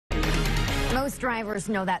Most drivers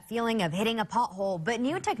know that feeling of hitting a pothole, but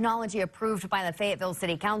new technology approved by the Fayetteville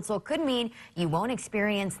City Council could mean you won't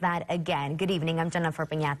experience that again. Good evening, I'm Jennifer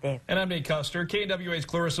Piñate. And I'm Nate Custer. KNWA's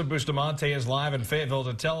Clarissa Bustamante is live in Fayetteville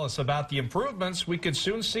to tell us about the improvements we could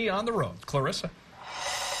soon see on the road. Clarissa.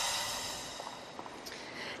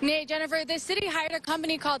 Nate, Jennifer, the city hired a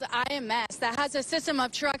company called IMS that has a system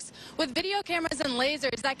of trucks with video cameras and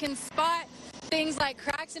lasers that can spot things like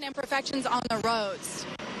cracks and imperfections on the roads.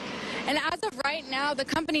 And as of right now, the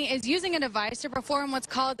company is using a device to perform what's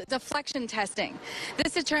called deflection testing.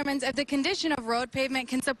 This determines if the condition of road pavement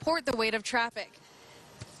can support the weight of traffic.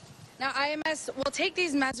 Now, IMS will take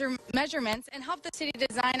these measurements and help the city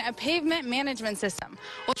design a pavement management system,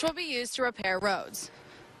 which will be used to repair roads.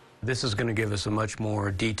 This is going to give us a much more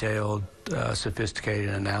detailed, sophisticated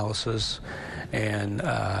analysis, and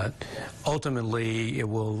ultimately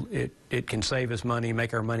it can save us money,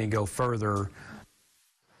 make our money go further.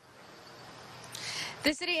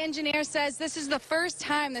 The city engineer says this is the first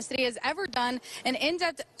time the city has ever done an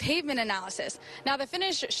in-depth pavement analysis. Now, the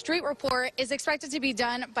finished street report is expected to be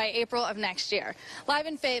done by April of next year. Live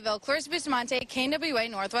in Fayetteville, Clarissa Bustamante, KNWA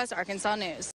Northwest Arkansas News.